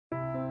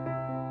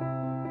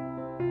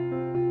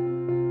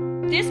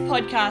This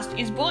podcast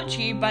is brought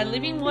to you by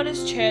Living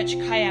Waters Church,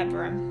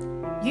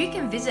 Kyabram. You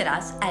can visit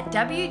us at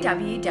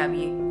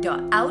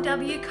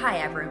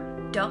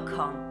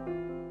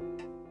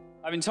www.lwkyabram.com.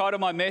 I've entitled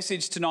my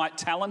message tonight,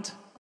 Talent.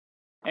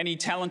 Any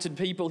talented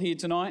people here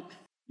tonight?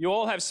 You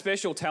all have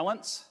special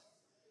talents.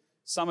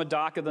 Some are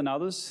darker than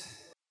others.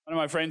 One of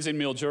my friends in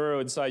Mildura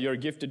would say, "You're a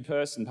gifted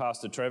person,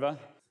 Pastor Trevor.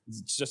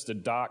 It's just a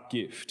dark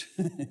gift."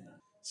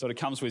 Sort of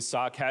comes with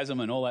sarcasm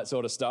and all that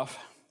sort of stuff.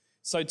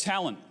 So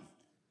talent.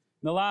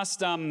 In the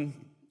last,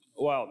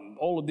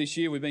 all of this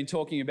year, we've been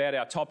talking about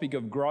our topic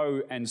of grow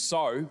and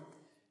sow.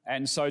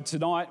 And so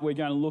tonight we're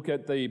going to look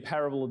at the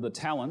parable of the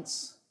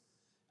talents,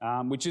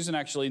 which isn't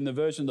actually, in the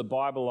version of the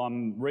Bible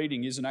I'm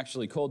reading, isn't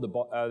actually called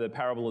the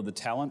parable of the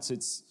talents.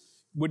 It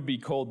would be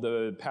called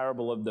the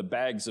parable of the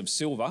bags of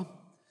silver.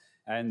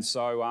 And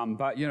so,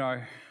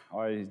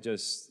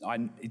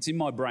 it's in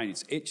my brain,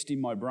 it's etched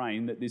in my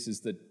brain that this is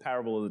the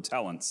parable of the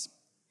talents.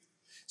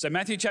 So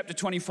Matthew chapter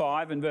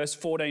 25 and verse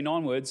 14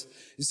 onwards,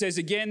 it says,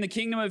 "Again, the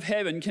kingdom of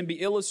heaven can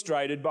be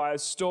illustrated by a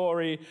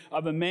story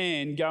of a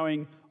man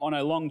going on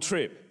a long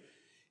trip.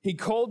 He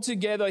called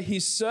together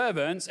his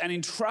servants and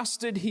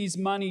entrusted his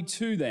money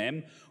to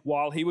them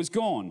while he was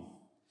gone.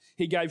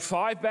 He gave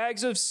 5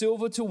 bags of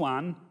silver to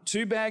one,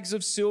 2 bags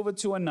of silver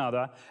to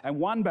another, and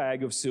 1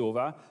 bag of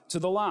silver to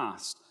the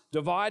last,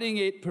 dividing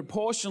it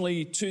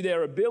proportionally to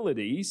their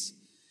abilities.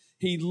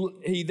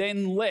 He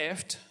then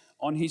left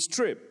on his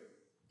trip.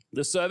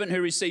 The servant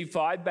who received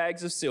 5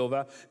 bags of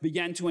silver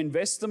began to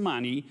invest the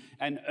money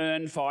and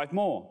earned 5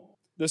 more.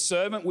 The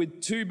servant with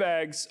 2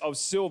 bags of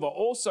silver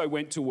also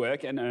went to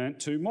work and earned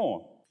 2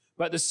 more.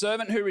 But the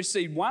servant who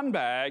received 1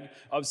 bag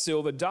of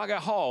silver dug a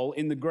hole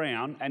in the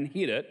ground and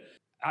hid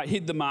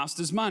the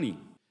master's money.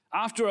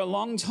 After a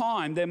long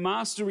time, their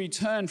master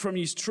returned from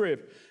his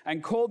trip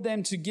and called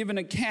them to give an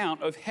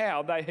account of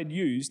how they had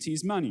used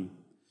his money.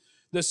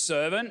 The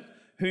servant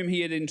whom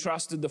he had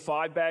entrusted the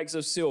 5 bags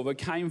of silver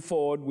came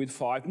forward with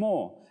 5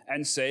 more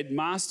and said,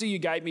 'Master, you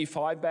gave me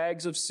 5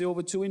 bags of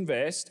silver to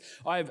invest.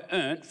 I have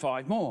earned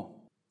 5 more.'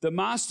 The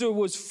master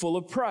was full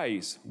of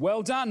praise.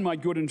 'Well done, my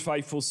good and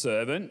faithful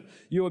servant.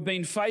 You have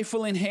been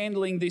faithful in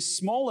handling this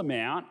small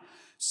amount,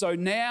 so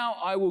now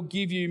I will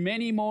give you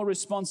many more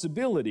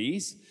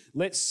responsibilities.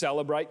 Let's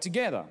celebrate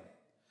together.'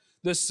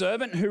 The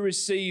servant who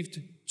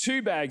received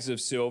 2 bags of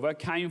silver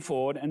came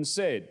forward and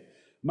said,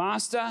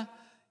 'Master,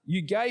 you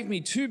gave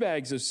me 2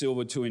 bags of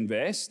silver to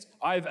invest.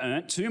 I've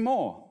earned 2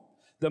 more.'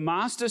 The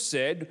master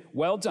said,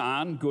 'Well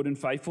done, good and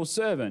faithful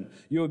servant.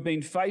 You have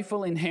been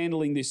faithful in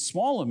handling this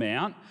small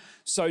amount,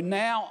 so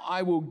now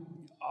I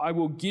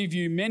will give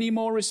you many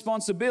more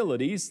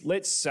responsibilities.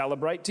 Let's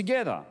celebrate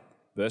together.'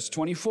 Verse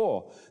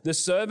 24, the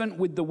servant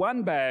with the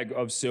 1 bag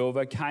of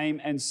silver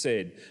came and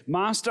said,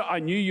 'Master, I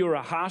knew you were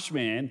a harsh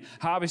man,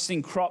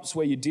 harvesting crops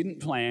where you didn't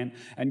plant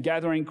and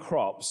gathering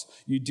crops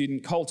you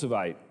didn't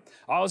cultivate.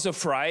 I was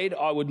afraid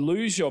I would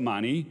lose your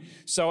money,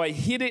 so I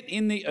hid it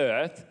in the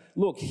earth.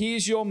 Look,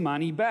 here's your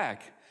money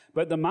back.'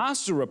 But the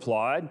master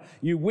replied,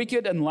 'You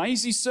wicked and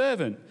lazy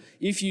servant.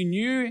 If you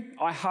knew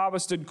I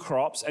harvested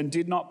crops and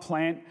did not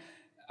plant,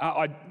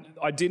 I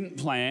didn't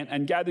plant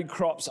and gathered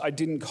crops I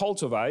didn't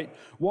cultivate,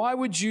 why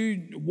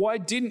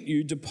didn't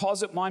you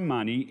deposit my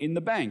money in the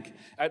bank?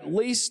 At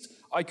least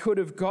I could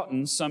have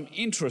gotten some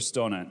interest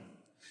on it.'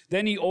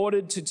 Then he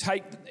ordered,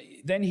 take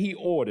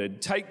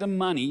the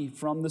money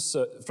from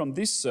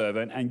this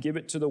servant and give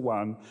it to the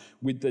one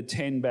with the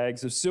 10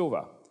 bags of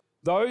silver.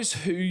 Those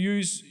who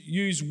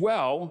use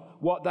well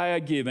what they are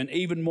given,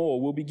 even more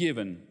will be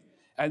given,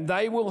 and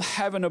they will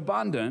have an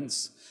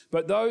abundance.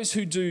 But those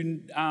who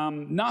do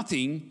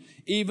nothing,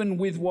 even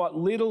with what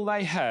little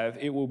they have,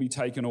 it will be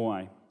taken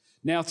away.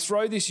 Now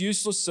throw this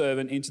useless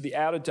servant into the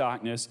outer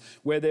darkness,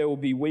 where there will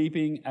be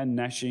weeping and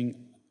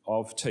gnashing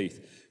of teeth."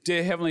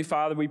 Dear Heavenly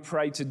Father, we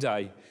pray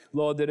today,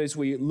 Lord, that as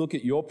we look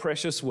at your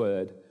precious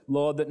word,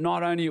 Lord, that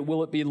not only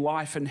will it be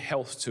life and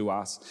health to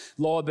us,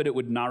 Lord, but it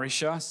would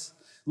nourish us.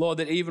 Lord,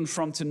 that even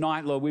from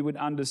tonight, Lord, we would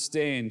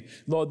understand,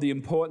 Lord, the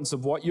importance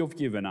of what you've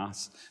given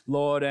us,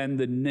 Lord, and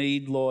the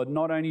need, Lord,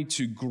 not only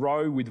to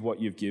grow with what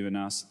you've given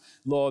us,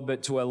 Lord,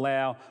 but to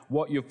allow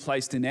what you've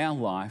placed in our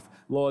life,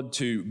 Lord,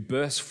 to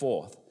burst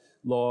forth,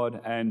 Lord,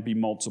 and be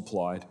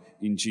multiplied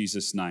in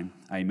Jesus' name.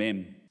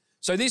 Amen.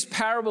 So this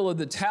parable of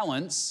the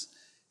talents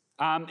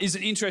is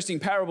an interesting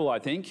parable, I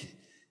think.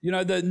 You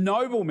know, the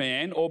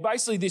nobleman, or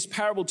basically this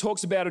parable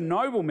talks about a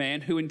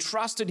nobleman who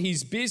entrusted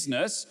his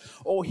business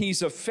or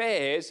his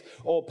affairs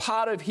or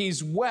part of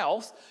his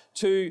wealth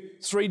to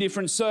 3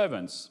 different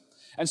servants.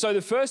 And so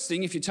the first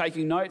thing, if you're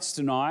taking notes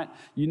tonight,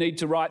 you need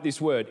to write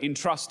this word,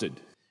 entrusted.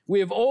 We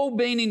have all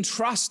been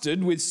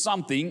entrusted with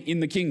something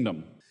in the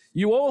kingdom.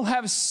 You all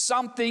have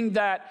something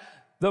that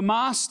the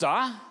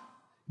master,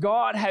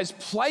 God, has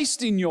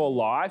placed in your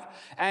life,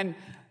 and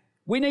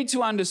we need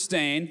to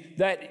understand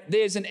that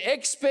there's an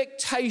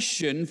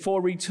expectation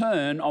for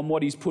return on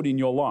what he's put in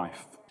your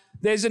life.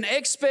 There's an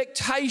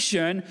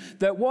expectation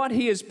that what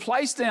he has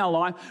placed in our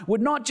life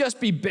would not just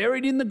be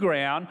buried in the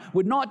ground,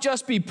 would not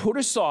just be put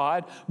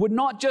aside, would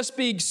not just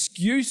be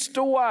excused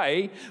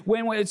away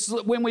when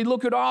we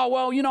look at,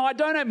 I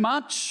don't have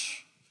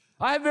much.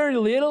 I have very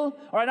little,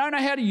 or I don't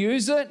know how to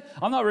use it.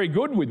 I'm not very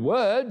good with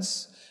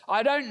words.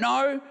 I don't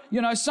know,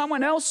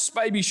 someone else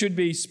maybe should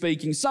be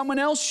speaking. Someone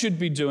else should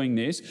be doing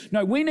this.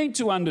 No, we need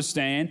to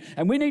understand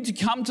and we need to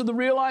come to the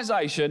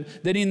realization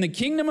that in the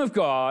kingdom of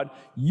God,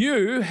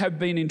 you have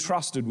been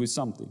entrusted with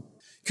something.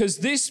 Because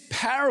this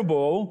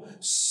parable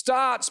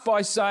starts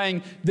by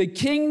saying the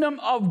kingdom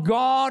of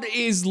God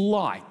is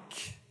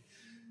like.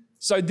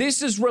 So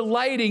this is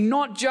relating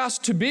not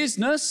just to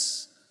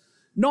business,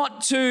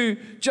 not to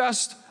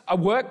just a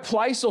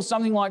workplace or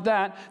something like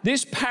that.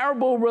 This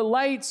parable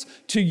relates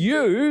to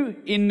you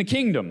in the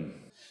kingdom.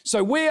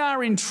 So we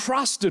are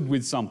entrusted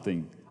with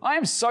something. I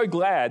am so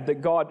glad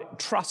that God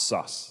trusts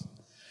us.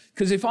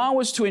 Because if I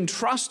was to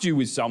entrust you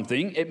with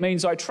something, it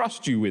means I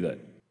trust you with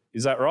it.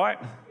 Is that right?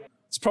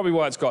 It's probably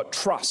why it's got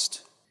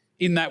trust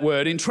in that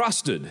word,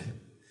 entrusted.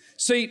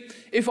 See,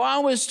 if I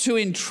was to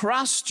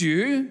entrust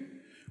you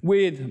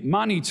with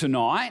money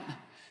tonight,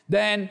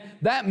 then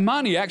that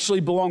money actually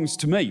belongs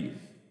to me.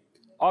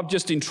 I've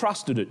just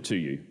entrusted it to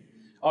you.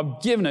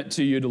 I've given it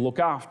to you to look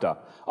after.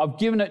 I've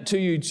given it to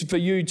you for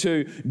you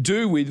to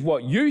do with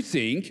what you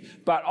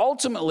think, but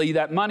ultimately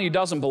that money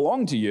doesn't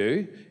belong to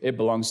you, it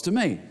belongs to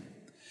me.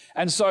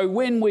 And so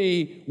when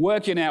we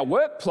work in our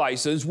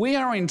workplaces, we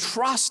are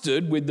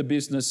entrusted with the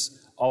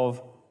business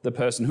of the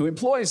person who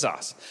employs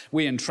us.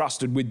 We are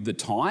entrusted with the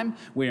time.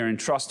 We are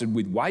entrusted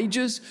with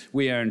wages.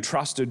 We are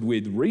entrusted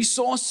with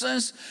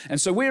resources. And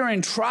so we are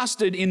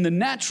entrusted in the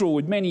natural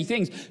with many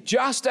things,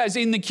 just as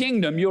in the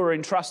kingdom you're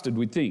entrusted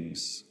with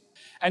things.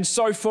 And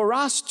so for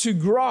us to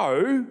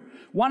grow,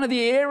 one of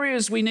the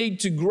areas we need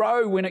to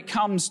grow when it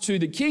comes to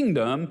the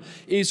kingdom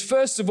is,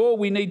 first of all,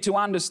 we need to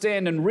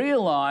understand and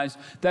realize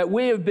that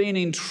we have been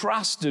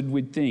entrusted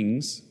with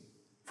things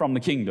from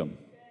the kingdom.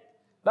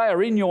 They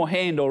are in your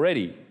hand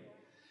already.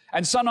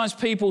 And sometimes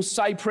people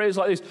say prayers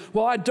like this,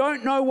 well, I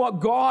don't know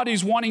what God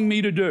is wanting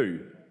me to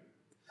do.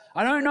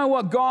 I don't know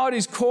what God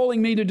is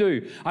calling me to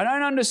do. I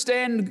don't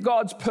understand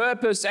God's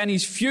purpose and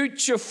his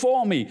future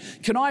for me.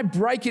 Can I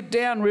break it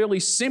down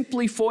really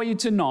simply for you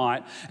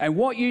tonight? And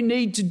what you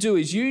need to do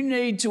is you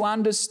need to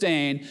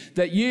understand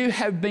that you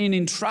have been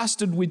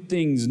entrusted with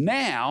things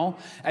now,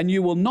 and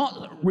you will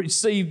not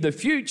receive the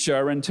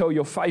future until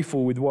you're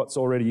faithful with what's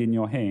already in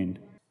your hand,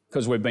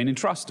 because we've been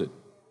entrusted.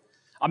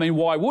 I mean,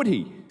 why would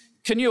he?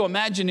 Can you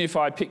imagine if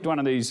I picked one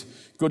of these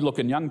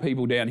good-looking young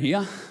people down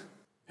here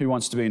who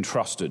wants to be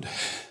entrusted?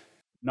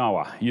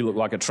 Noah, you look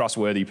like a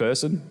trustworthy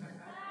person.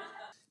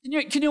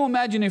 Can you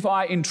imagine if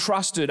I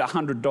entrusted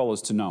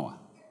 $100 to Noah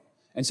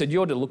and said,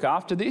 you're to look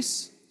after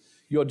this,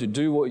 you're to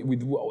do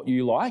with what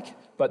you like,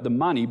 but the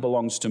money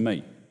belongs to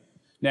me.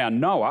 Now,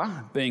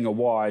 Noah, being a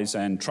wise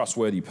and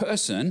trustworthy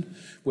person,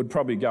 would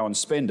probably go and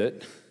spend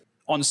it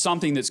on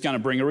something that's going to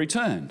bring a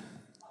return.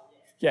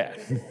 Yeah.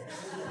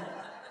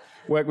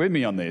 Work with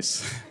me on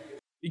this.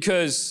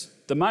 Because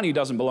the money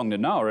doesn't belong to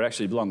Noah, it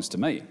actually belongs to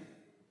me.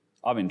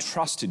 I've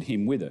entrusted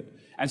him with it.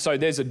 And so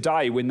there's a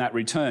day when that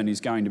return is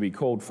going to be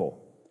called for.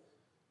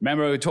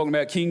 Remember, we're talking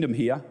about kingdom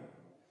here.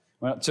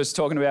 We're not just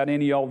talking about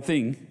any old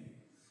thing.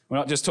 We're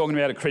not just talking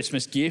about a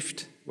Christmas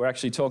gift. We're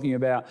actually talking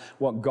about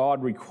what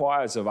God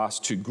requires of us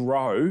to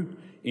grow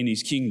in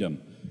his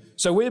kingdom.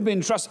 So we've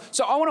been trusted.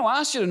 So I want to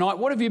ask you tonight,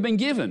 what have you been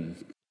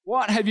given?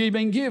 What have you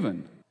been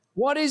given?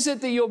 What is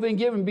it that you've been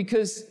given?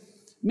 Because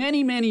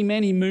many, many,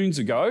 many moons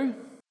ago,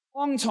 a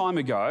long time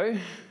ago,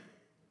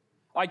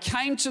 I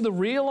came to the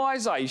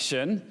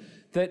realization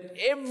that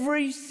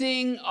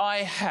everything I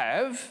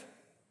have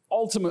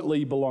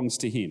ultimately belongs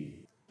to him.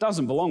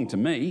 Doesn't belong to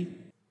me.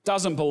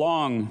 Doesn't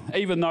belong,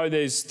 even though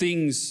there's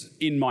things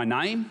in my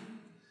name,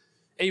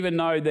 even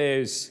though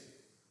there's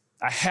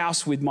a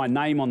house with my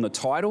name on the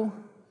title,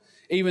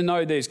 even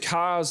though there's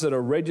cars that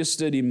are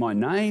registered in my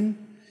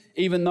name,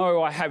 even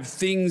though I have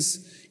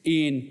things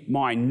in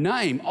my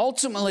name,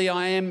 ultimately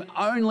I am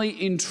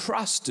only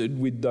entrusted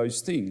with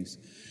those things.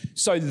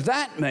 So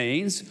that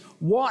means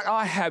what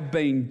I have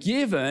been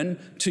given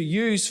to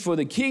use for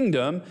the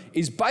kingdom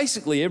is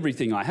basically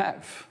everything I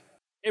have,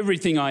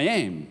 everything I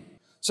am.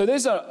 So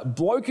there's a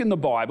bloke in the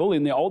Bible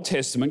in the Old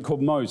Testament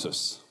called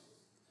Moses,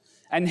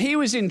 and he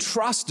was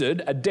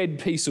entrusted a dead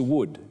piece of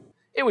wood.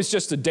 It was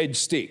just a dead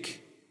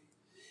stick.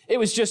 It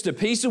was just a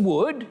piece of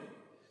wood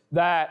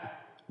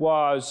that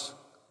was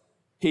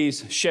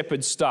his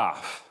shepherd's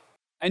staff.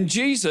 And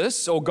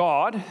Jesus, or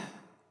God,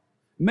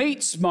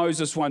 meets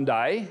Moses one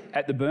day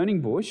at the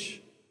burning bush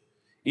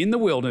in the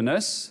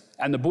wilderness,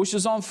 and the bush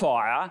is on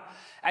fire,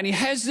 and he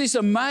has this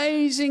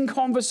amazing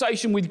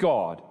conversation with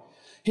God.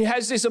 He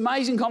has this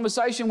amazing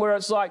conversation where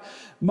it's like,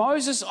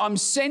 Moses, I'm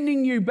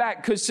sending you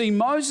back, because see,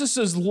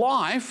 Moses'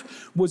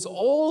 life was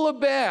all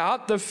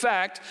about the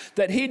fact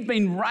that he'd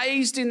been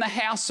raised in the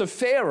house of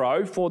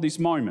Pharaoh for this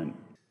moment.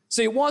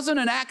 See, it wasn't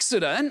an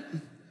accident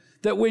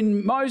that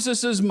when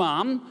Moses'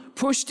 mum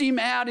pushed him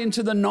out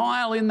into the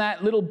Nile in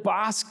that little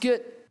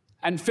basket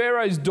and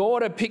Pharaoh's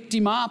daughter picked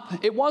him up,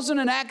 it wasn't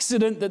an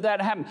accident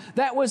that happened.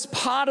 That was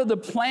part of the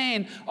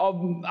plan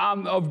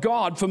of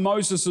God for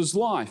Moses'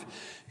 life,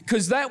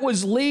 because that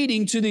was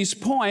leading to this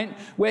point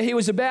where he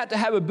was about to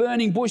have a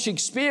burning bush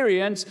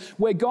experience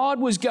where God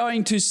was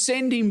going to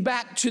send him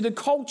back to the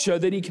culture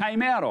that he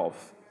came out of.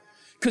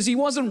 Because he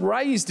wasn't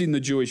raised in the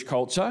Jewish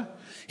culture.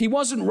 He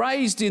wasn't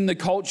raised in the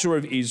culture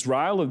of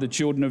Israel, of the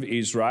children of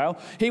Israel.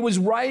 He was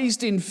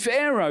raised in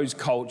Pharaoh's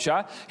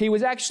culture. He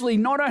was actually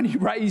not only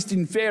raised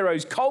in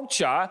Pharaoh's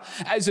culture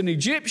as an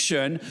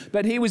Egyptian,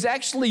 but he was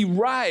actually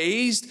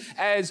raised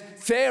as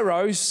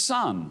Pharaoh's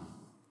son.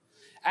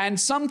 And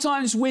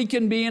sometimes we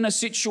can be in a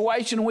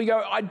situation and we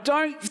go, I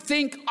don't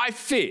think I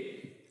fit.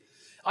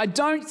 I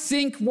don't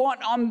think what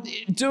I'm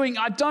doing,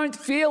 I don't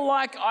feel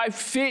like I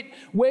fit.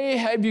 Where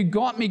have you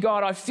got me,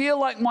 God? I feel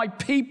like my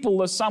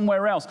people are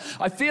somewhere else.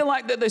 I feel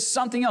like that there's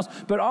something else.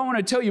 But I want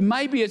to tell you,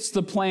 maybe it's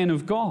the plan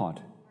of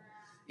God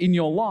in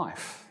your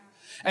life.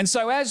 And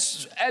so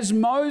as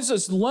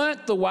Moses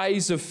learnt the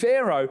ways of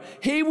Pharaoh,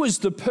 he was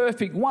the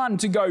perfect one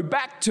to go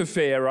back to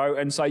Pharaoh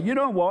and say, you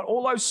know what,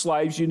 all those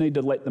slaves, you need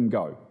to let them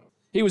go.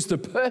 He was the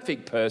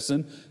perfect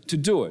person to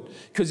do it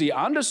because he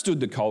understood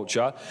the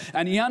culture,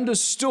 and he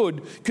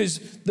understood because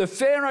the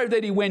Pharaoh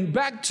that he went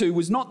back to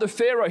was not the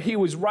Pharaoh he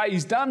was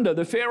raised under.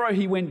 The Pharaoh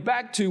he went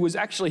back to was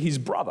actually his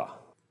brother.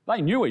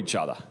 They knew each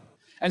other.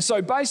 And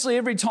so basically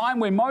every time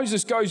when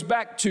Moses goes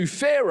back to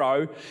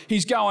Pharaoh,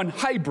 he's going,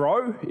 hey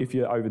bro, if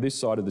you're over this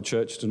side of the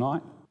church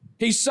tonight,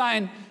 he's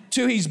saying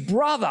to his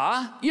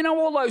brother, you know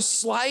all those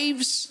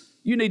slaves,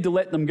 you need to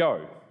let them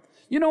go.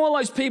 You know all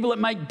those people that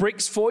make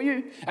bricks for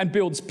you and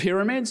builds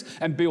pyramids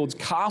and builds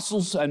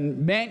castles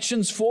and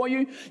mansions for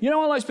you? You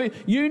know all those people?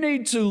 You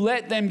need to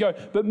let them go.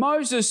 But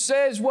Moses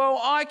says,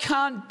 well, I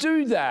can't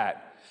do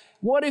that.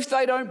 What if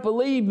they don't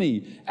believe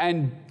me?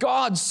 And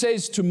God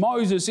says to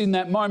Moses in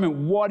that moment,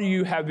 what do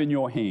you have in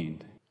your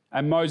hand?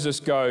 And Moses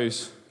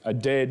goes, a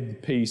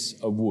dead piece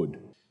of wood.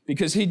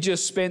 Because he'd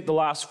just spent the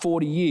last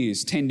 40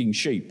 years tending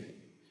sheep.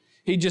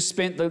 He just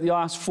spent the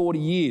last 40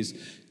 years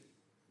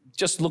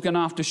just looking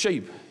after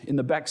sheep in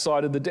the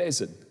backside of the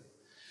desert.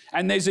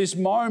 And there's this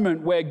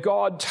moment where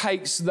God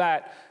takes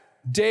that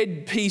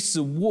dead piece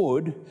of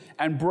wood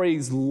and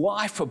breathes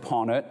life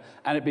upon it,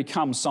 and it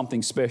becomes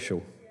something special.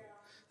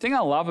 The thing I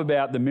love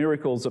about the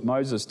miracles that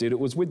Moses did, it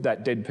was with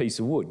that dead piece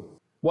of wood.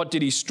 What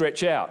did he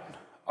stretch out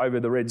over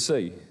the Red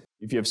Sea?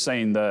 If you've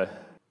seen the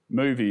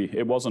movie,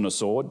 it wasn't a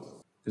sword,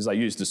 because they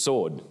used a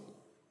sword.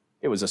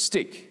 It was a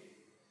stick.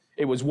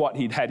 It was what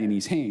he'd had in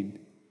his hand.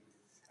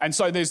 And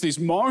so there's this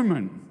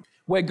moment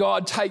where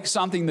God takes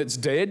something that's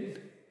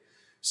dead,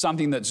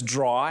 something that's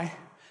dry,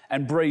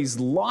 and breathes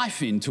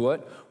life into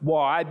it.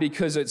 Why?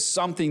 Because it's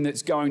something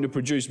that's going to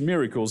produce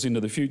miracles into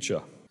the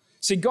future.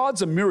 See,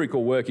 God's a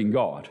miracle-working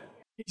God.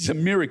 He's a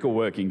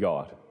miracle-working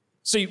God.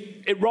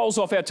 See, it rolls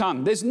off our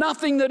tongue. There's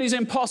nothing that is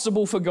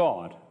impossible for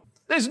God.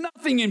 There's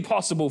nothing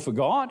impossible for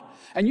God.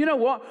 And you know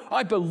what?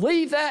 I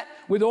believe that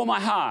with all my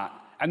heart.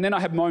 And then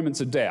I have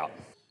moments of doubt.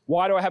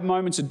 Why do I have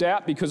moments of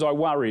doubt? Because I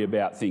worry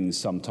about things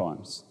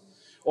sometimes.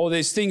 Or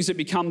there's things that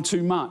become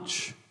too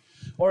much.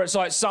 Or it's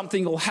like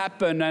something will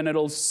happen and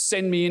it'll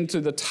send me into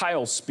the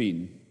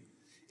tailspin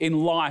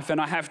in life, and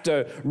I have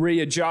to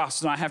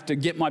readjust and I have to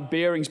get my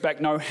bearings back.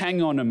 No,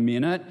 hang on a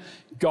minute.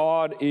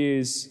 God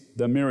is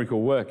the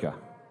miracle worker.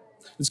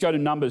 Let's go to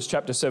Numbers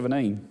chapter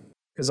 17,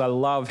 because I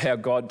love how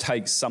God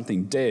takes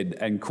something dead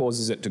and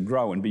causes it to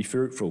grow and be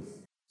fruitful.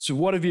 So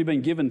what have you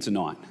been given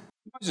tonight?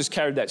 Moses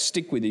carried that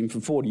stick with him for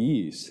 40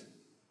 years,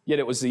 yet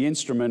it was the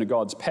instrument of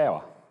God's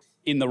power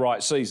in the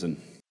right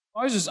season.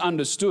 Moses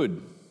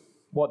understood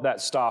what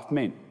that staff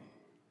meant.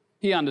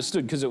 He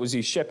understood because it was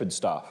his shepherd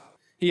staff.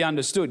 He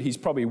understood he's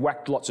probably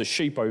whacked lots of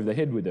sheep over the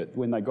head with it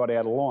when they got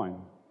out of line.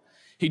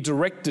 He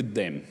directed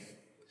them.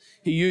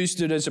 He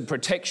used it as a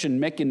protection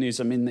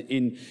mechanism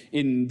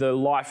in the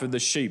life of the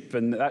sheep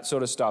and that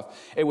sort of stuff.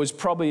 It was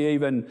probably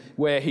even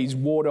where he's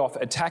ward off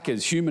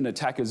attackers, human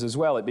attackers as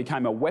well. It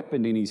became a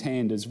weapon in his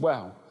hand as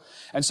well.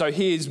 And so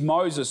here's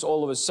Moses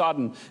all of a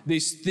sudden,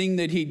 this thing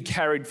that he'd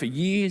carried for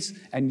years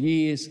and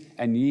years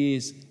and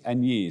years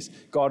and years.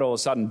 God all of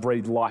a sudden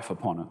breathed life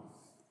upon it.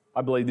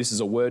 I believe this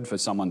is a word for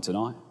someone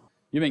tonight.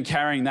 You've been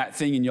carrying that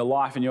thing in your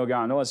life and you're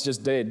going, oh, it's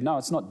just dead. No,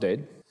 it's not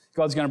dead.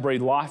 God's going to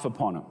breathe life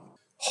upon it.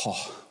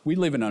 Oh, we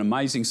live in an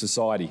amazing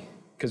society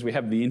because we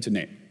have the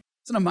internet.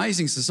 It's an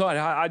amazing society.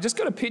 I just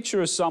got a picture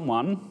of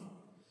someone,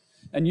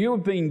 and you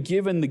have been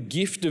given the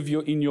gift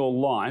in your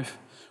life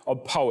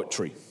of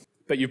poetry,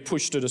 but you've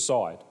pushed it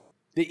aside.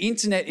 The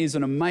internet is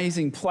an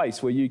amazing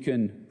place where you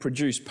can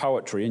produce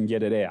poetry and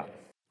get it out.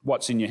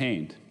 What's in your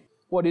hand?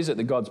 What is it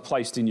that God's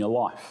placed in your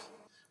life?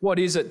 What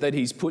is it that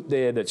he's put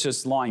there that's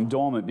just lying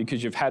dormant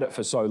because you've had it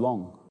for so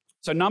long?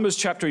 So Numbers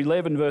chapter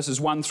 11, verses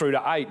 1 through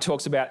to 8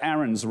 talks about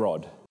Aaron's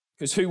rod.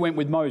 Because who went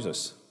with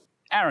Moses?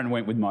 Aaron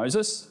went with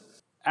Moses.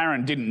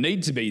 Aaron didn't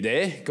need to be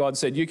there. God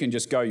said, you can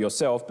just go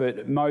yourself.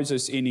 But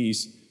Moses, in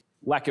his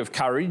lack of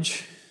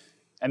courage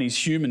And his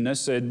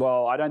humanness said,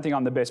 well, I don't think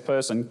I'm the best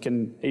person.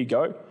 Can he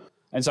go?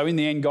 And so in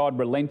the end, God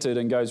relented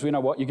and goes, you know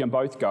what? You can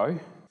both go.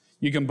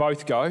 You can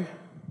both go.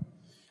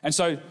 And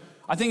so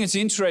I think it's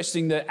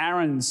interesting that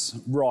Aaron's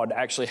rod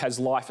actually has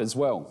life as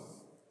well,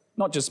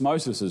 not just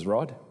Moses'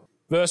 rod.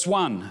 Verse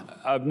 1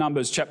 of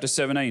Numbers chapter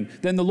 17.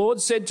 Then the Lord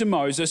said to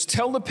Moses,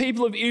 tell the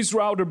people of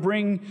Israel to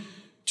bring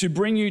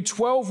you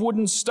 12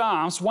 wooden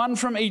staffs, one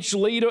from each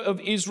leader of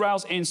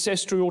Israel's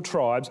ancestral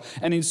tribes,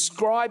 and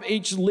inscribe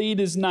each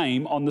leader's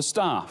name on the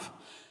staff.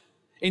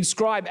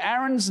 Inscribe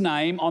Aaron's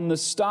name on the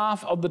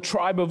staff of the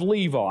tribe of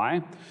Levi,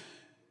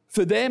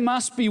 for there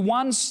must be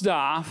one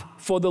staff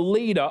for the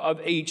leader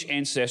of each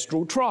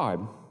ancestral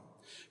tribe.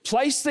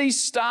 Place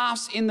these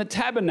staffs in the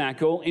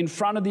tabernacle in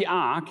front of the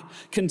ark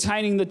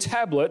containing the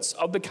tablets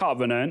of the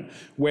covenant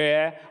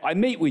where I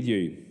meet with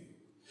you.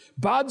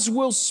 Buds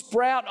will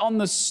sprout on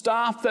the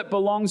staff that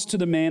belongs to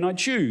the man I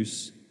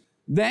choose.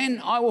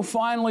 Then I will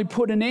finally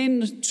put an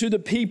end to the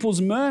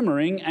people's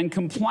murmuring and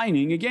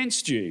complaining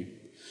against you.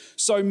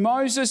 So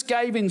Moses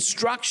gave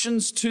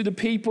instructions to the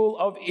people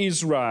of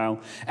Israel,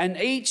 and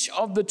each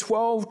of the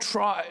 12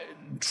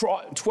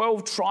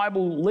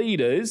 tribal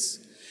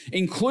leaders,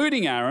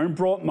 including Aaron,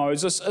 brought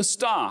Moses a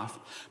staff.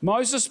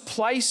 Moses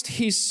placed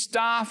his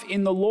staff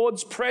in the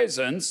Lord's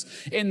presence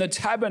in the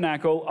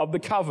tabernacle of the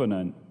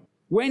covenant.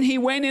 When he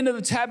went into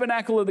the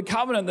tabernacle of the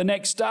covenant the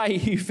next day,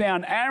 he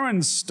found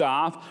Aaron's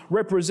staff,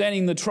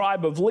 representing the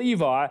tribe of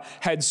Levi,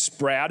 had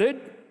sprouted,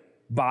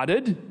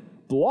 budded,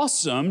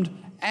 blossomed,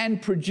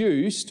 and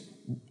produced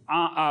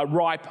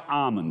ripe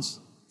almonds.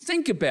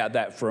 Think about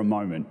that for a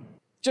moment.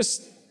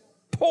 Just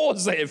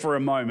pause there for a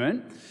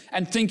moment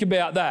and think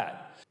about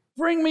that.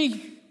 Bring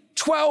me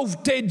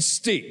 12 dead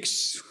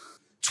sticks,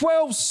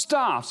 12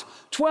 staffs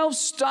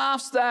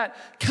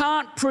that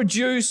can't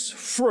produce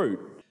fruit,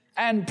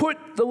 and put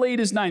the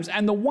leaders' names.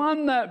 And the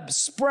one that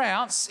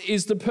sprouts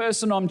is the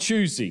person I'm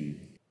choosing.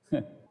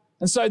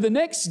 And so the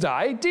next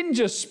day, it didn't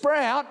just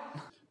sprout,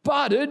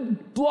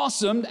 budded,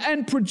 blossomed,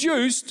 and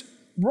produced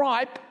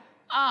ripe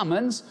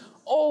almonds,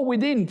 all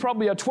within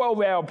probably a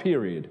 12-hour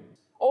period,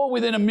 all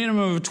within a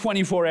minimum of a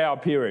 24-hour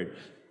period.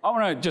 I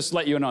want to just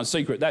let you in on a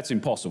secret. That's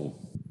impossible.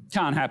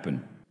 Can't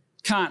happen.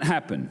 Can't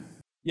happen.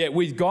 Yet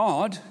with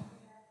God,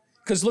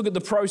 because look at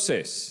the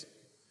process.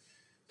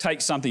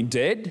 Take something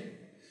dead,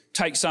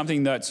 take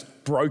something that's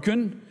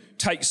broken,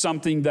 take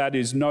something that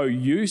is no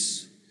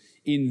use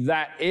in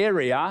that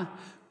area,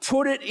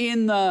 put it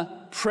in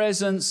the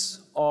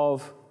presence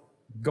of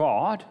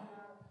God,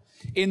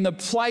 in the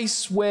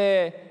place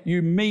where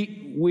you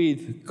meet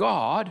with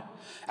God,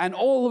 and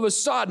all of a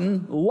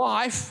sudden,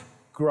 life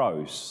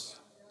grows.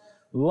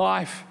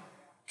 Life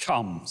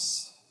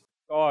comes.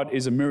 God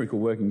is a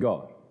miracle-working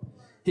God.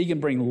 He can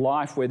bring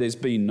life where there's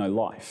been no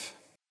life.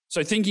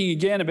 So thinking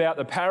again about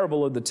the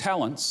parable of the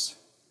talents,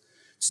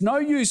 it's no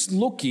use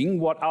looking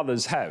what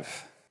others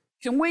have.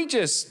 Can we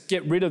just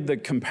get rid of the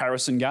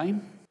comparison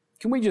game?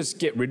 Can we just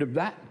get rid of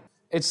that?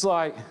 It's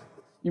like,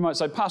 you might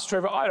say,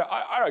 Pastor Trevor,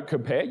 I don't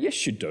compare.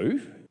 Yes, you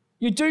do.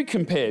 You do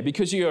compare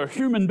because you're a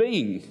human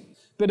being.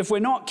 But if we're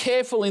not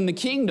careful in the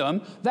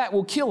kingdom, that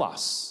will kill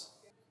us.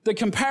 The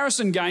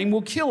comparison game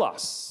will kill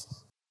us.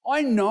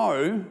 I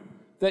know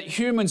that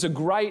humans are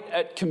great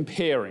at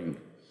comparing.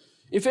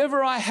 If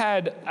ever I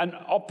had an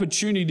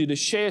opportunity to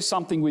share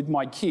something with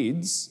my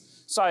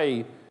kids,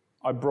 say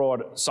I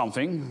brought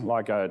something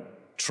like a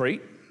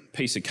treat,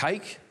 piece of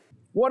cake,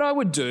 what I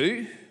would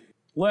do,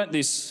 learnt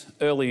this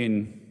early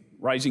in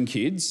raising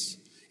kids,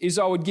 is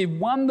I would give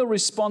one the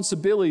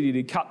responsibility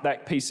to cut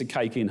that piece of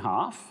cake in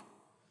half,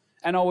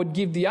 and I would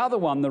give the other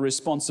one the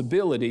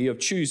responsibility of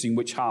choosing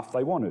which half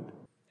they wanted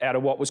out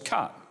of what was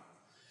cut.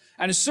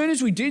 And as soon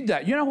as we did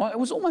that, you know what? It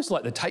was almost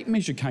like the tape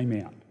measure came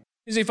out.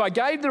 Because if I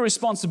gave the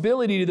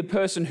responsibility to the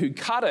person who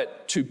cut it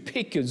to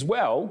pick as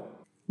well,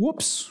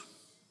 whoops,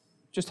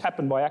 just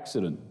happened by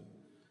accident.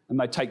 And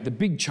they take the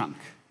big chunk.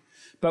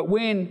 But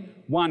when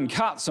one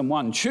cuts and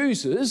one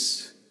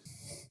chooses,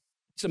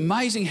 it's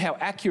amazing how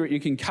accurate you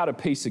can cut a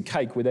piece of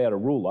cake without a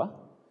ruler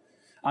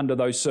under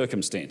those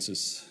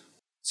circumstances.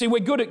 See, we're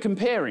good at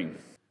comparing.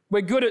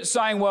 We're good at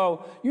saying,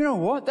 well, you know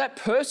what? That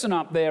person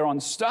up there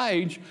on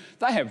stage,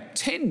 they have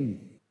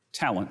 10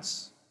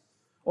 talents.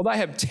 Or they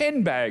have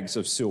 10 bags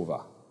of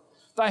silver.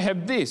 They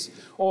have this.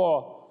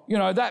 Or, you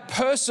know, that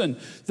person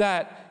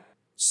that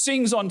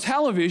sings on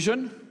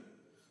television,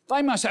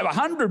 they must have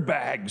 100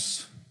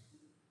 bags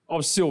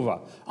of silver.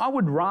 I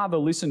would rather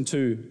listen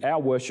to our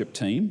worship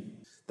team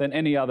than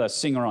any other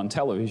singer on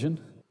television.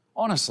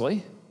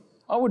 Honestly,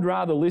 I would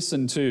rather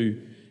listen to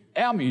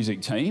our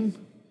music team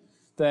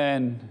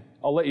than,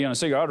 I'll let you in a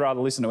secret, I'd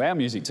rather listen to our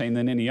music team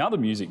than any other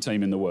music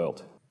team in the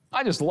world.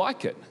 I just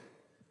like it.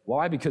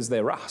 Why? Because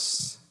they're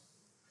us.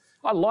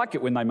 I like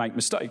it when they make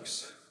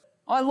mistakes.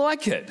 I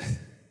like it.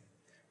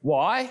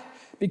 Why?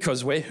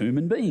 Because we're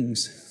human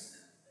beings.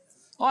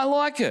 I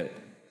like it.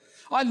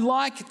 I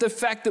like the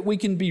fact that we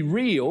can be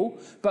real,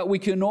 but we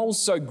can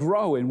also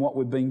grow in what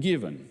we've been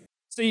given.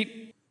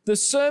 See, the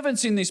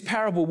servants in this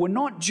parable were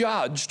not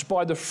judged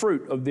by the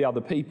fruit of the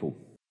other people.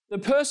 The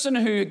person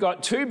who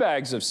got 2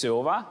 bags of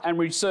silver and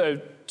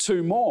received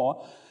 2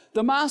 more,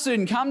 the master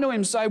didn't come to him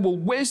and say, well,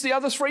 where's the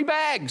other 3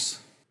 bags?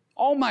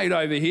 Old mate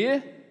over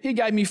here, he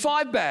gave me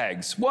 5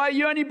 bags. Why are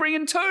you only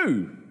bringing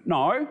 2?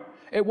 No,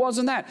 it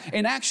wasn't that.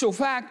 In actual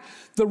fact,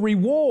 the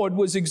reward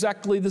was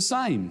exactly the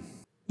same.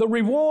 The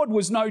reward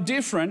was no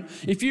different.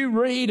 If you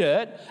read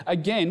it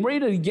again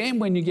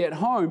when you get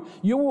home,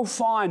 you will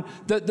find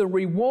that the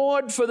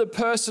reward for the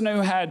person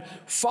who had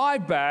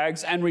 5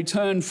 bags and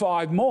returned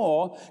 5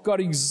 more got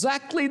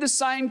exactly the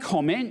same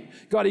comment,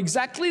 got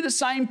exactly the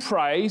same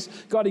praise,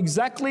 got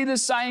exactly the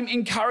same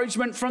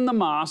encouragement from the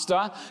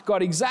master,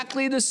 got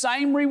exactly the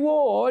same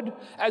reward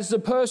as the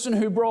person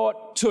who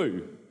brought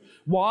 2.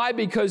 Why?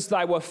 Because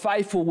they were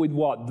faithful with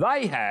what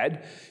they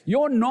had.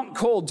 You're not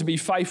called to be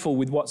faithful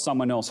with what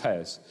someone else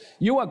has.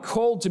 You are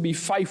called to be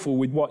faithful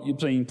with what you're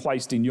being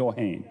placed in your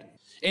hand.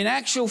 In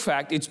actual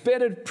fact, it's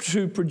better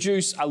to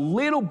produce a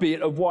little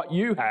bit of what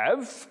you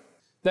have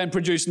than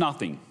produce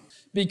nothing.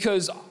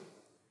 Because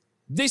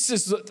this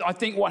is, I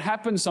think, what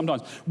happens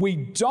sometimes. We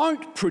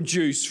don't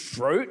produce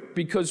fruit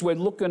because we're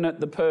looking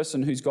at the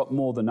person who's got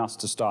more than us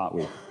to start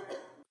with.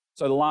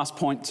 So the last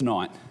point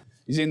tonight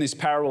is in this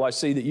parable, I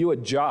see that you are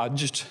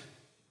judged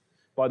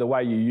by the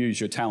way you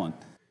use your talent.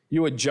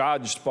 You are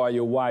judged by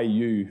your way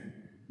you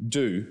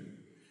do,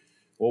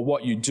 or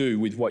what you do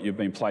with what you've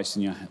been placed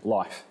in your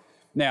life.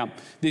 Now,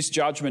 this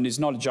judgment is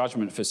not a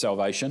judgment for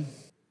salvation.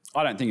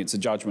 I don't think it's a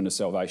judgment of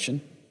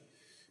salvation,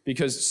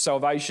 because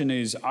salvation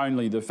is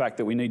only the fact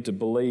that we need to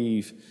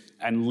believe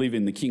and live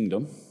in the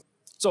kingdom.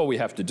 That's all we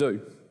have to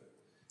do.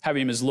 Have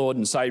him as Lord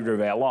and Saviour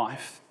of our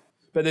life.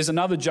 But there's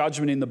another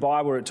judgment in the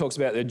Bible where it talks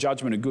about the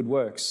judgment of good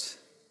works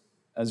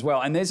as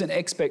well. And there's an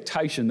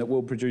expectation that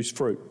will produce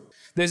fruit.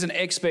 There's an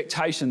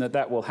expectation that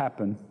that will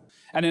happen.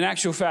 And in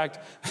actual fact,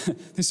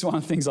 this is one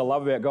of the things I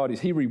love about God is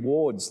he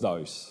rewards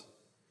those.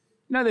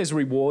 You know, there's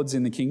rewards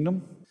in the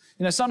kingdom.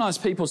 You know, sometimes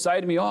people say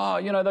to me, oh,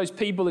 you know, those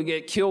people that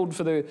get killed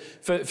for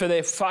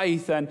their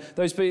faith and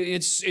those people,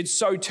 it's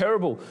so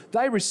terrible.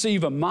 They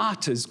receive a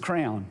martyr's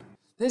crown.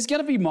 There's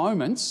going to be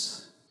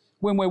moments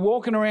when we're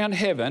walking around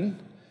heaven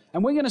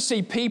and we're going to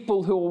see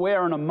people who are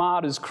wearing a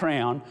martyr's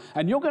crown,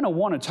 and you're going to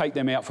want to take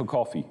them out for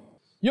coffee.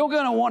 You're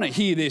going to want to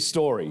hear their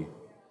story.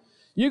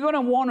 You're going to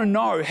want to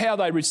know how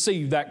they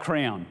received that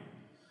crown.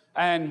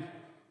 And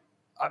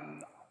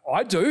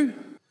I do.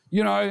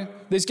 You know,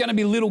 there's going to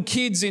be little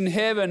kids in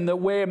heaven that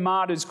wear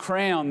martyrs'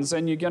 crowns,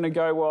 and you're going to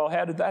go, well,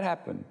 how did that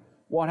happen?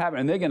 What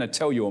happened? And they're going to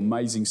tell you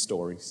amazing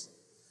stories.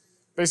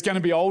 There's going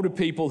to be older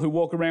people who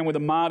walk around with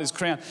a martyr's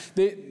crown.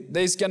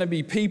 There's going to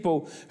be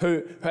people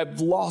who have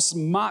lost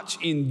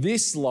much in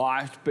this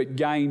life but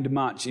gained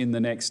much in the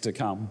next to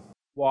come.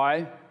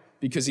 Why?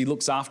 Because he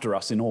looks after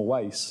us in all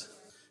ways.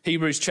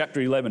 Hebrews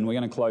chapter 11, we're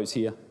going to close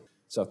here.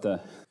 So if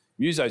the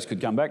musos could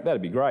come back, that'd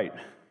be great.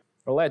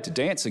 We're allowed to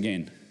dance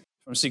again.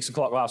 From 6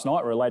 o'clock last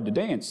night, we're allowed to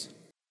dance.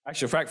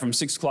 Actually, in fact, from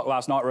 6 o'clock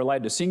last night, we're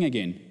allowed to sing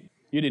again.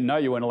 You didn't know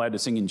you weren't allowed to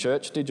sing in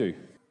church, did you?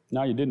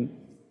 No, you didn't.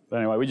 But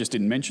anyway, we just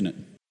didn't mention it.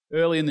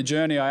 Early in the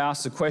journey, I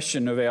asked the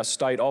question of our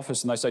state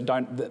office, and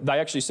they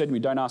actually said to me,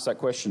 don't ask that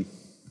question.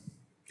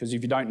 Because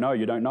if you don't know,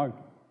 you don't know.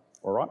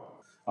 All right?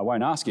 I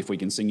won't ask if we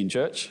can sing in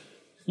church.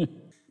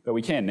 But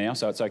we can now,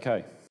 so it's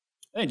okay.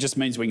 It just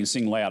means we can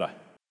sing louder.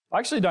 I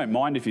actually don't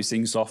mind if you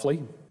sing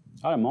softly.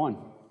 I don't mind.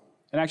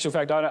 In actual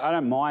fact, I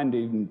don't mind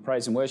even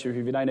praise and worship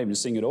if you don't even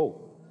sing at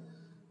all.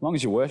 As long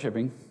as you're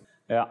worshipping.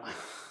 Yeah.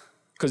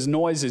 Because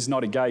noise is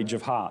not a gauge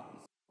of heart.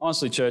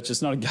 Honestly, church,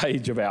 it's not a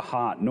gauge of our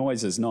heart.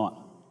 Noise is not.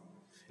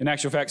 In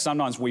actual fact,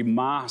 sometimes we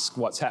mask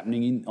what's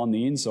happening on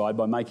the inside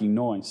by making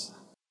noise.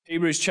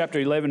 Hebrews chapter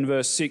 11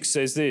 verse 6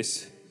 says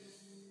this,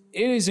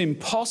 it is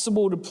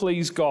impossible to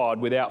please God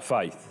without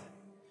faith.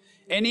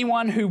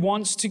 Anyone who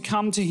wants to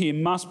come to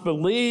him must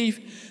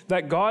believe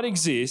that God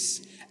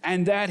exists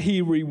and that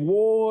he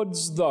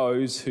rewards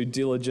those who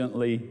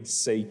diligently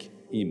seek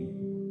him.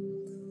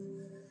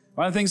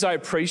 One of the things I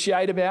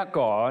appreciate about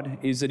God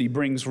is that he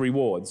brings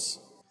rewards.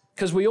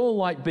 Because we all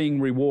like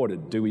being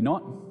rewarded, do we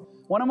not?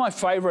 One of my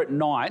favourite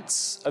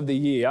nights of the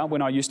year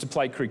when I used to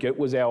play cricket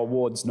was our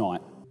awards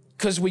night.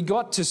 Because we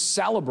got to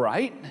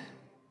celebrate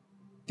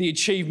the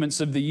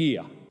achievements of the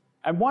year.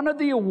 And one of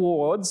the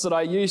awards that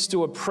I used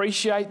to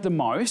appreciate the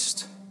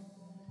most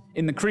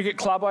in the cricket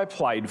club I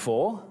played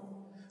for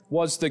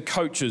was the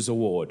Coach's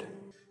Award.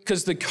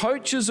 Because the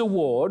Coach's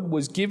Award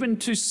was given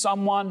to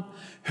someone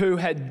who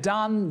had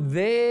done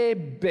their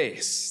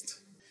best,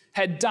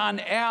 had done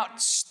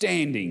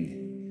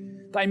outstanding.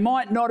 They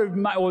might not have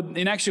made, or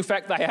in actual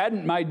fact, they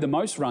hadn't made the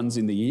most runs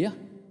in the year.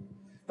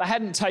 They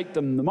hadn't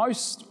taken the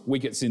most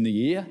wickets in the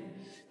year.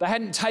 They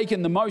hadn't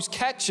taken the most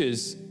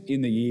catches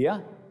in the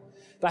year.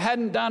 They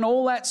hadn't done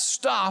all that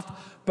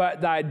stuff,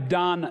 but they'd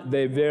done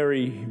their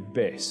very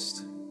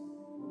best.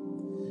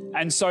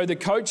 And so the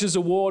Coach's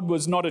Award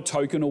was not a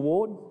token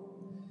award.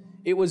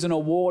 It was an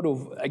award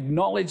of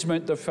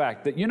acknowledgement, the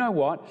fact that, you know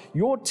what,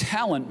 your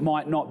talent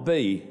might not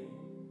be.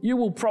 You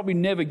will probably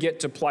never get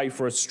to play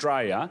for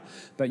Australia,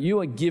 but you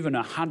are given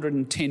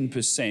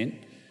 110%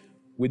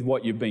 with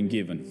what you've been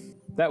given.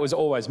 That was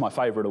always my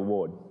favourite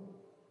award.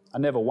 I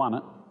never won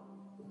it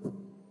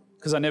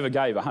because I never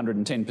gave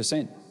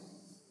 110%.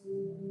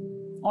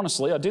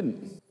 Honestly, I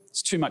didn't.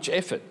 It's too much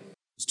effort.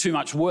 It's too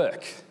much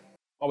work.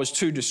 I was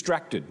too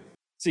distracted.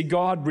 See,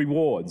 God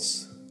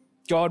rewards.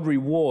 God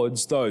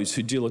rewards those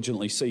who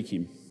diligently seek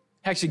him.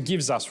 He actually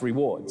gives us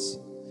rewards,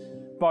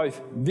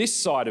 both this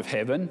side of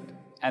heaven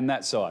and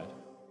that side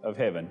of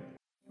heaven.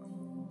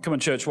 Come on,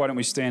 church, why don't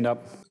we stand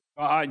up?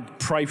 I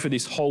pray for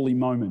this holy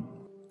moment,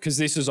 because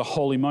this is a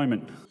holy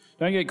moment.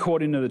 Don't get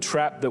caught into the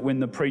trap that when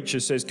the preacher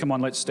says, come on,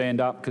 let's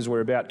stand up because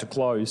we're about to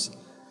close,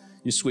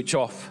 you switch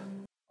off.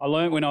 I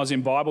learned when I was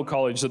in Bible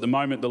college that the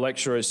moment the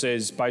lecturer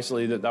says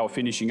basically that they were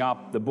finishing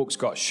up, the books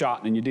got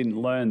shut and you didn't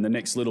learn the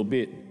next little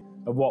bit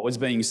of what was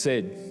being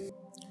said.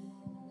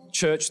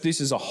 Church, this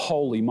is a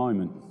holy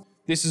moment.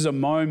 This is a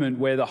moment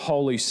where the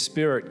Holy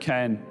Spirit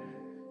can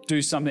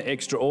do something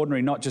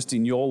extraordinary, not just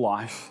in your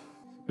life,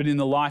 but in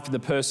the life of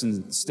the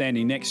person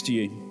standing next to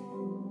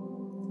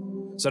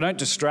you. So don't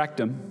distract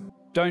them.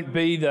 Don't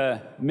be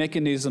the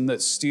mechanism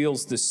that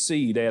steals the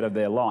seed out of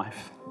their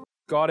life.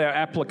 God, our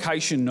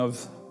application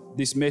of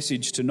this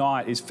message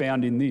tonight is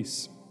found in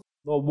this.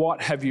 Lord,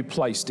 what have you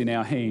placed in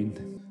our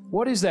hand?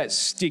 What is that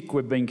stick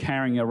we've been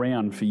carrying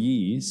around for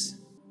years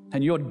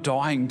and you're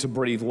dying to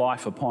breathe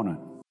life upon it?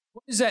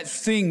 What is that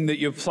thing that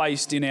you've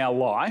placed in our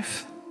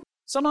life?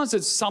 Sometimes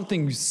it's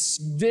something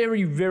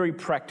very, very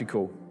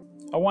practical.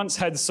 I once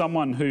had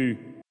someone who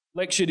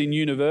lectured in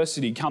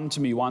university come to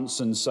me once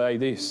and say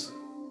this: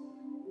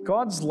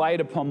 God's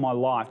laid upon my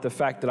life the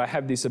fact that I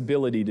have this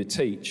ability to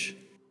teach.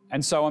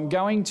 And so I'm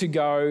going to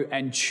go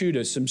and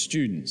tutor some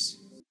students.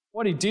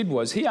 What he did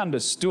was he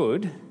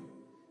understood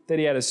that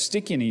he had a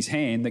stick in his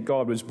hand that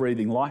God was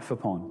breathing life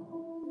upon.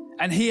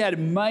 And he had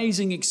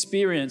amazing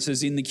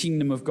experiences in the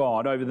kingdom of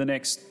God over the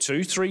next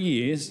 2-3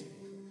 years,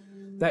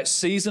 that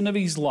season of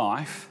his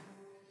life,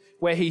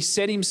 where he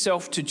set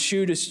himself to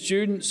tutor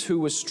students who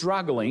were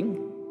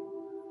struggling,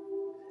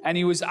 and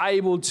he was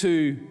able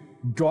to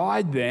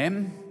guide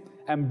them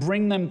and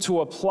bring them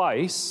to a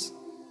place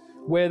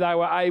where they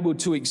were able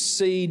to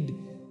exceed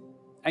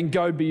and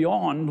go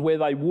beyond where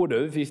they would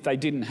have if they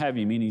didn't have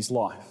him in his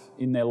life,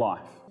 in their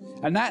life.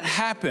 And that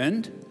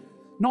happened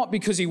not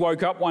because he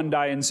woke up one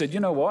day and said, you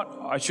know what,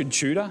 I should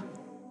tutor.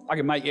 I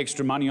can make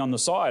extra money on the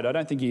side. I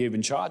don't think he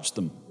even charged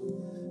them.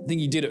 I think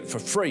he did it for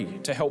free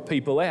to help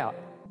people out.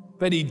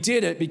 But he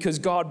did it because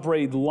God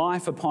breathed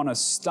life upon a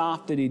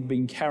staff that he'd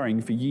been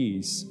carrying for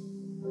years,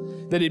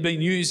 that he'd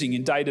been using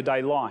in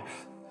day-to-day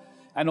life.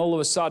 And all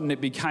of a sudden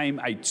it became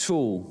a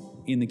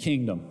tool in the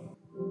kingdom.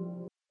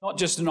 Not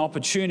just an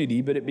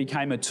opportunity, but it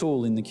became a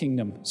tool in the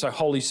kingdom. So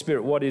Holy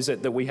Spirit, what is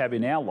it that we have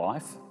in our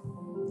life?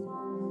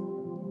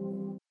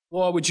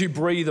 Lord, would you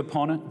breathe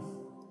upon it?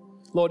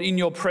 Lord, in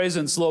your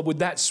presence, Lord, would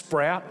that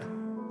sprout?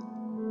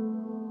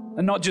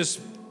 And not just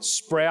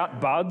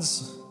sprout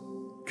buds,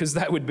 because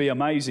that would be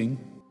amazing,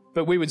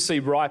 but we would see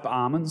ripe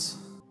almonds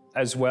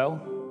as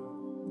well.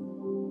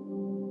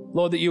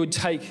 Lord, that you would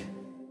take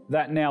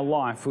that in our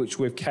life which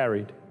we've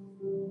carried.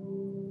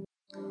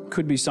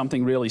 Could be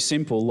something really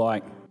simple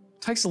like, it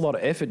takes a lot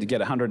of effort to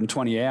get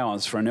 120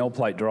 hours for an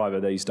L-plate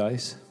driver these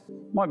days.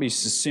 Might be as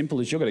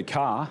simple as you've got a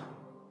car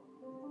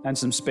and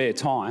some spare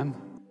time,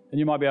 and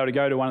you might be able to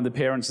go to one of the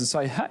parents and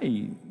say,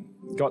 hey,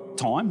 got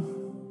time? Do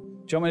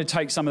you want me to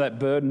take some of that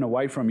burden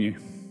away from you? Do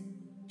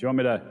you want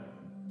me to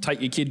take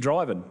your kid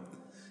driving?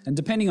 And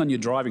depending on your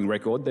driving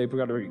record, they're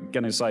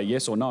going to say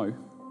yes or no.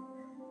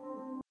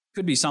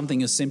 Could be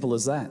something as simple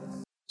as that.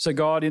 So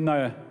God, in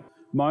the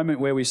moment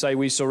where we say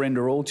we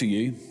surrender all to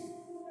you,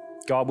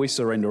 God, we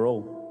surrender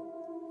all.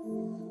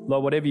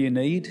 Lord, whatever you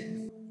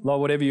need, Lord,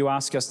 whatever you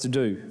ask us to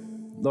do,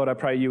 Lord, I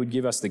pray you would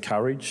give us the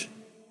courage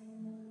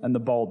and the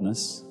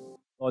boldness,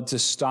 Lord, to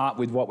start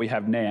with what we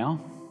have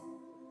now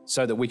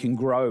so that we can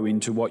grow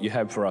into what you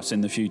have for us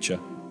in the future.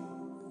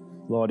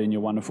 Lord, in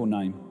your wonderful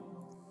name,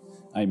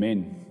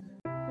 amen.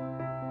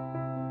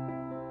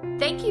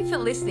 Thank you for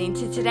listening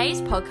to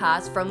today's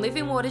podcast from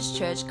Living Waters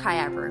Church,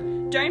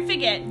 Kyabram. Don't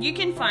forget, you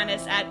can find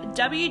us at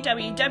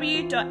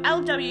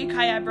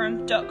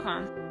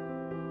www.lwkyabram.com.